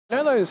You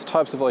know those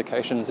types of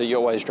locations that you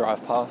always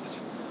drive past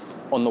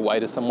on the way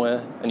to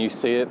somewhere and you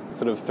see it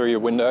sort of through your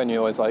window and you're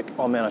always like,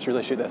 oh man, I should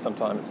really shoot there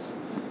sometime. It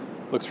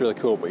looks really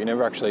cool, but you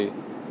never actually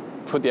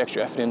put the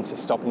extra effort into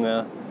stopping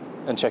there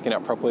and checking it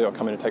out properly or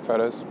coming to take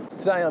photos.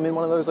 Today I'm in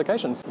one of those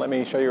locations. Let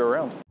me show you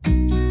around.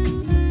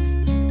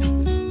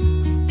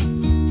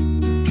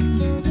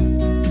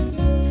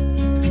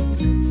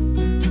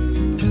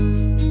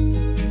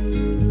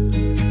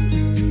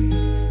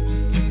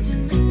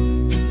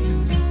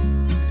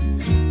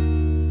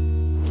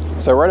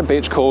 So we're at a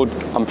beach called,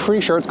 I'm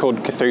pretty sure it's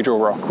called Cathedral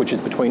Rock, which is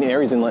between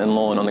Aireys Inlet and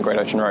Lorne on the Great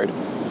Ocean Road.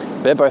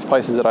 They're both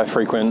places that I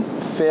frequent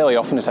fairly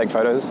often to take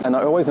photos, and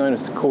I always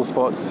notice cool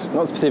spots,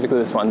 not specifically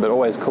this one, but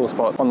always cool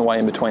spot on the way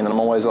in between, and I'm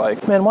always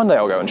like, man, one day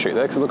I'll go and shoot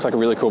there because it looks like a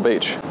really cool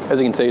beach.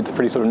 As you can see, it's a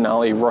pretty sort of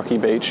gnarly, rocky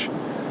beach,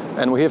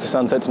 and we're here for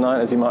sunset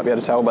tonight, as you might be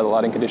able to tell by the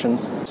lighting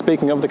conditions.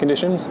 Speaking of the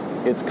conditions,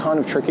 it's kind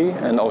of tricky,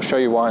 and I'll show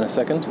you why in a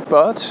second,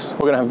 but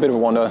we're gonna have a bit of a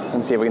wander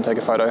and see if we can take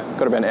a photo.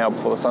 Got about an hour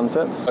before the sun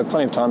sets, so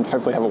plenty of time to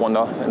hopefully have a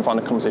wander and find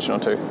a composition or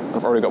two.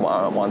 I've already got my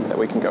eye on one that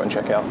we can go and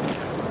check out.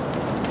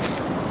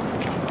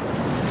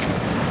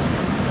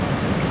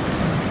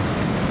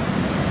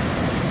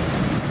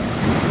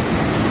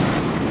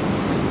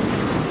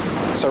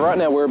 So right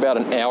now we're about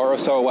an hour or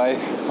so away,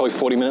 probably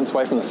 40 minutes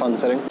away from the sun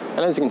setting.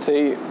 And as you can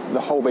see,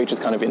 the whole beach is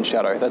kind of in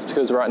shadow. That's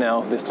because right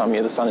now, this time of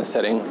year, the sun is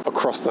setting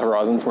across the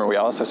horizon from where we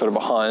are, so sort of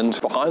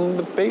behind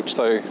the beach,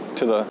 so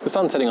to the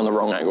sun setting on the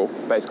wrong angle,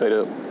 basically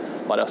to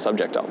light our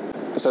subject up.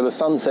 So the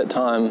sunset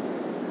time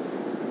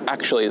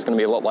actually is going to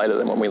be a lot later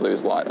than when we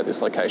lose light at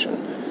this location,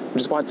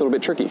 which is why it's a little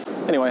bit tricky.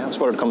 Anyway, I've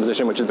spotted a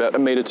composition which is about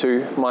 1 meter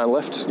to my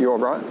left, your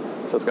right,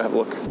 so let's go have a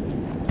look.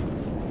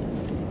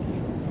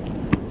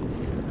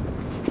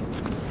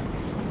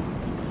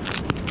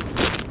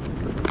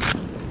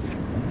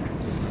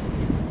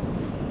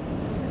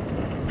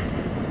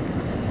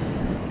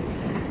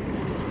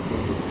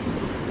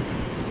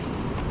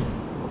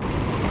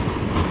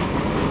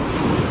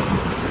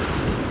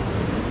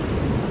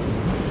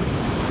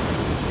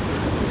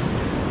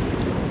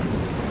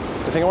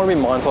 The thing I want to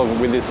be mindful of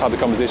with this type of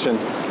composition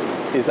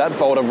is that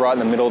boulder right in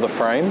the middle of the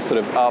frame, sort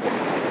of up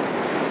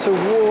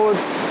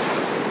towards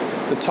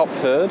the top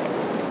third.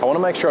 I want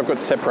to make sure I've got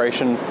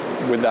separation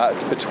with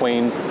that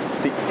between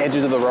the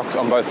edges of the rocks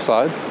on both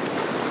sides.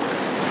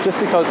 Just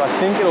because I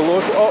think it'll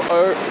look,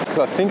 because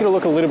I think it'll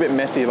look a little bit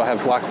messy if I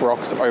have black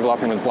rocks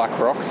overlapping with black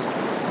rocks.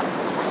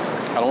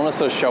 I don't want to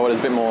sort of show it as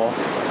a bit more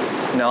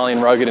gnarly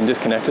and rugged and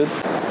disconnected.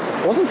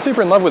 I wasn't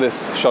super in love with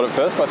this shot at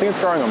first, but I think it's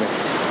growing on me.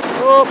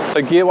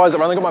 So gear-wise,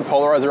 I've only got my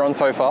polarizer on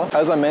so far.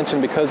 As I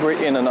mentioned, because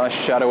we're in a nice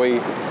shadowy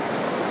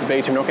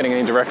beach, I'm not getting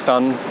any direct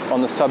sun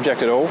on the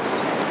subject at all.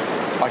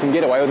 I can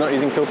get away with not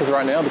using filters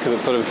right now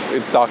because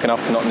it's dark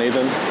enough to not need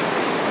them,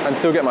 and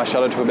still get my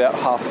shutter to about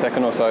half a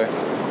second or so,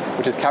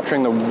 which is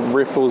capturing the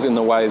ripples in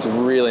the waves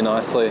really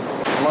nicely.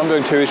 And what I'm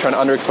doing too is trying to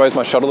underexpose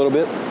my shot a little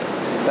bit.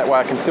 That way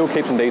I can still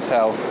keep some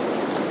detail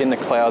in the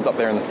clouds up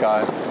there in the sky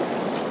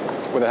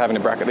without having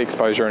to bracket the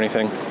exposure or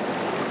anything.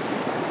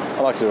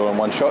 I like to do it in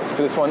one shot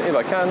for this one if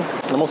I can.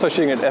 And I'm also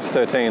shooting at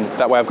f13,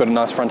 that way I've got a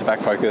nice front to back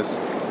focus.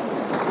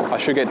 I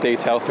should get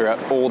detail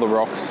throughout all the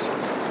rocks,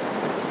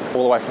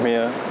 all the way from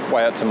here,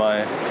 way out to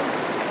my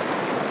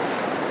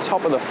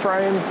top of the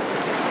frame.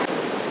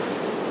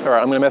 All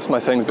right, I'm gonna mess with my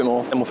settings a bit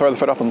more and we'll throw the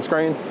photo up on the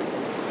screen.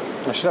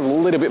 I should have a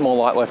little bit more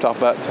light left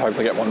after that to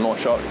hopefully get one more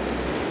shot.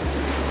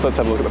 So let's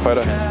have a look at the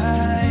photo.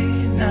 Try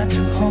not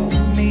to hold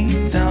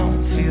me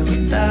down, feel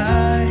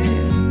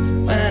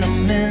alive when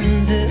I'm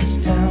in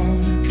this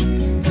town.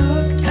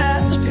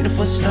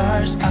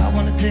 Stars, I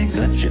want to take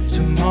a trip to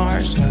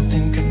Mars.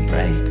 Nothing can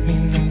break me,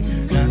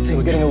 no, nothing. So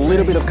we're getting a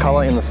little bit of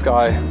color in the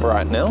sky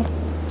right now,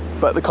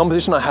 but the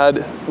composition I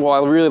had,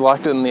 while I really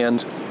liked it in the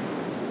end,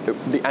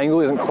 the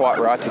angle isn't quite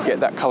right to get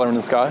that color in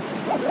the sky.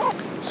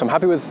 So I'm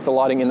happy with the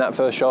lighting in that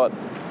first shot,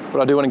 but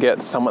I do want to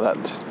get some of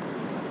that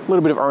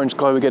little bit of orange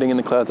glow we're getting in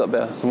the clouds up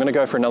there. So I'm going to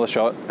go for another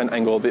shot and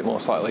angle a bit more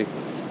slightly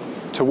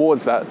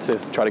towards that to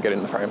try to get it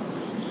in the frame.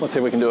 Let's see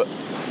if we can do it.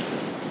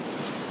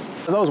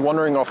 As I was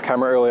wandering off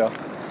camera earlier,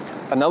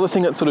 another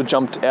thing that sort of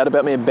jumped out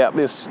about me about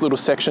this little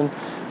section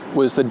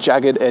was the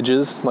jagged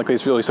edges, like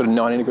these really sort of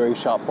 90-degree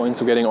sharp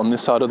points we're getting on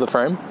this side of the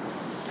frame.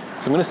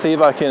 So I'm going to see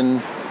if I can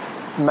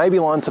maybe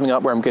line something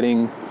up where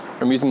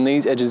I'm using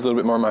these edges a little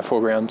bit more in my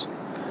foreground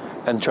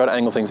and try to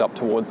angle things up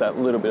towards that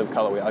little bit of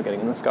color we are getting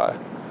in the sky.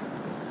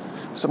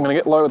 So I'm going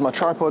to get low with my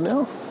tripod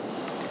now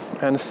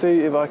and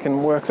see if I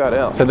can work that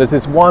out. So there's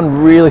this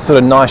one really sort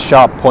of nice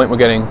sharp point we're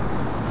getting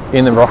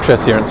in the rock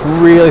chest here, and it's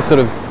really sort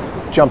of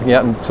jumping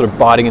out and sort of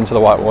biting into the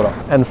white water.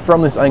 And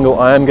from this angle,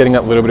 I am getting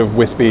that little bit of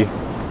wispy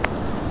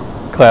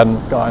cloud in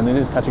the sky, and it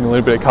is catching a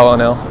little bit of color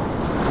now.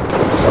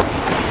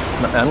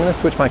 I'm going to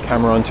switch my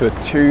camera onto a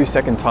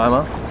 2-second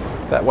timer.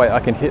 That way I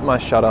can hit my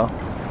shutter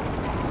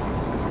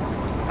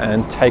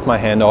and take my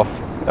hand off.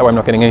 That way I'm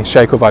not getting any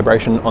shake or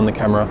vibration on the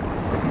camera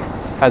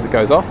as it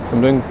goes off. So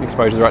I'm doing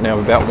exposures right now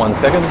of about 1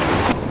 second.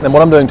 Then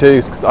what I'm doing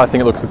too, because I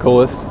think it looks the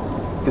coolest,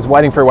 is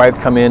waiting for a wave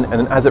to come in, and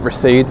then as it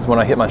recedes is when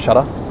I hit my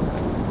shutter.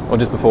 Or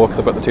just before, because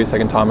I've got the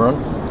 2-second timer on.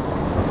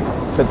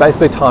 but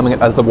basically timing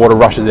it as the water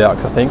rushes out,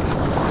 because I think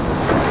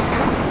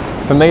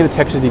for me the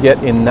textures you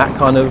get in that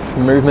kind of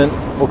movement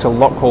looks a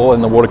lot cooler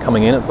than the water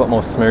coming in. It's a lot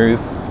more smooth,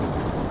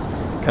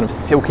 kind of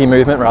silky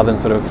movement rather than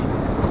sort of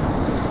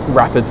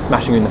rapid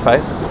smashing you in the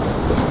face.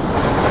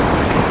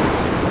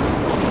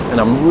 And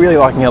I'm really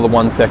liking how the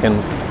 1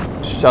 second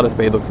shutter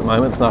speed looks at the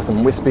moment. It's nice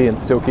and wispy and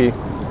silky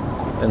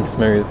and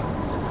smooth.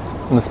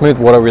 And the smooth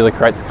water really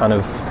creates a kind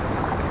of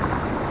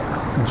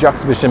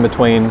juxtaposition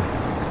between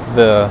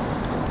the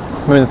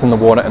smoothness in the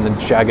water and the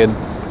jagged,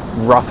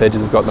 rough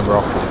edges we've got in the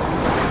rock.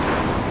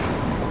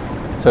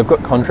 So we've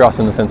got contrast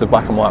in the sense of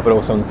black and white, but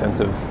also in the sense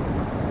of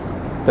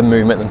the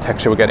movement and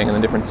texture we're getting in the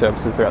different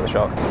surfaces throughout the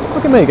shot.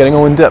 Look at me getting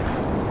all in depth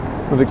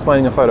with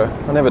explaining a photo.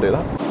 I never do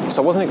that.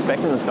 So I wasn't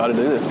expecting this guy to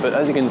do this, but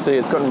as you can see,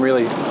 it's gotten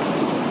really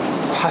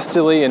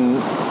pastel-y and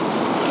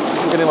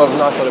getting a lot of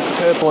nice sort of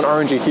purple and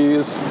orangey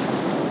hues.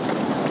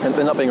 And it's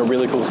ended up being a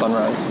really cool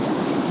sunrise.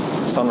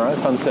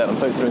 Sunset. I'm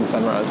so used to doing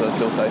sunrise, but I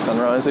still say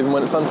sunrise even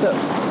when it's sunset.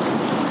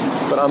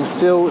 But I'm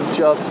still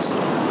just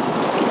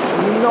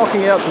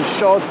knocking out some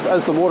shots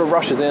as the water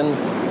rushes in.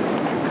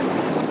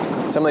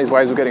 Some of these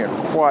waves were getting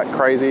quite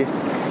crazy,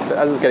 but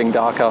as it's getting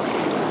darker,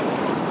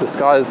 the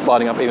sky is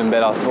lighting up even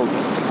better,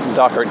 the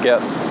darker it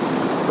gets.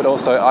 But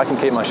also I can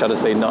keep my shutter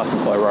speed nice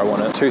and slow where I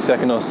want it. 2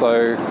 second or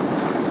so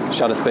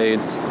shutter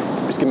speeds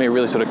just give me a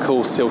really sort of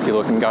cool silky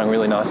look and going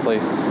really nicely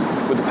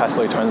with the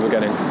pastel tones we're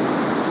getting.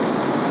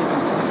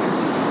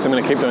 So I'm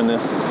going to keep doing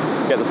this,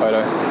 get the photo,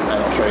 and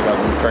I'll show you guys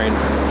on the screen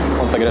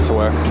once I get it to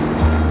work.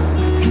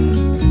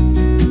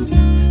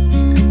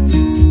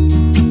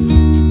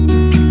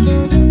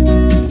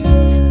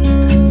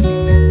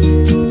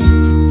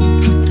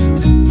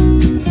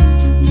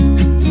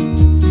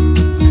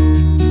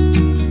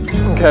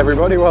 Okay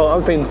everybody, well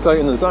I've been so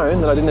in the zone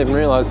that I didn't even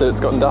realise that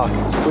it's gotten dark,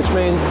 which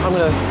means I'm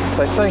going to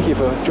say thank you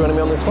for joining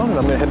me on this one, and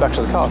I'm going to head back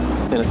to the car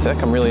in a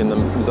sec. I'm really in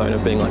the zone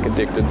of being like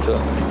addicted to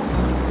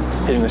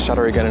hitting the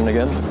shutter again and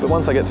again, but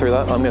once I get through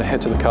that I'm going to head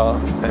to the car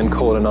and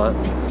call it a night.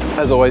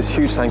 As always,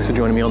 huge thanks for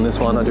joining me on this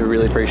one. I do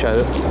really appreciate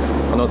it.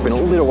 I know it's been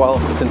a little while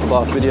since the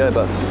last video,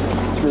 but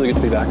it's really good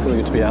to be back, really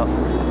good to be out,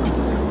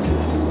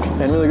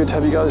 and really good to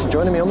have you guys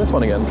joining me on this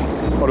one again.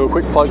 I'll do a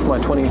quick plug for my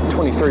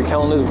 2023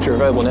 calendars, which are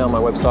available now on my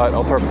website.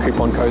 I'll throw up a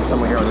coupon code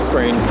somewhere here on the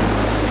screen.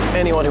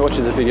 Anyone who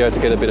watches the video to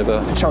get a bit of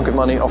a chunk of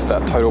money off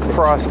that total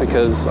price,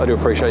 because I do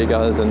appreciate you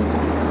guys, and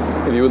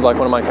if you would like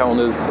one of my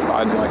calendars,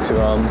 I'd like to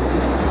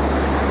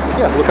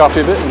look after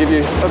you a bit and give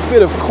you a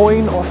bit of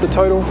coin off the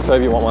total. So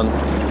if you want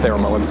one, they're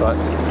on my website.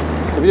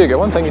 If you do get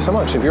one, thank you so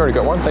much. If you already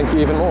got one, thank you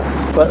even more.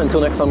 But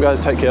until next time guys,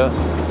 take care,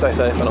 stay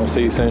safe, and I'll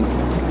see you soon.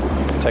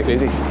 Take it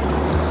easy.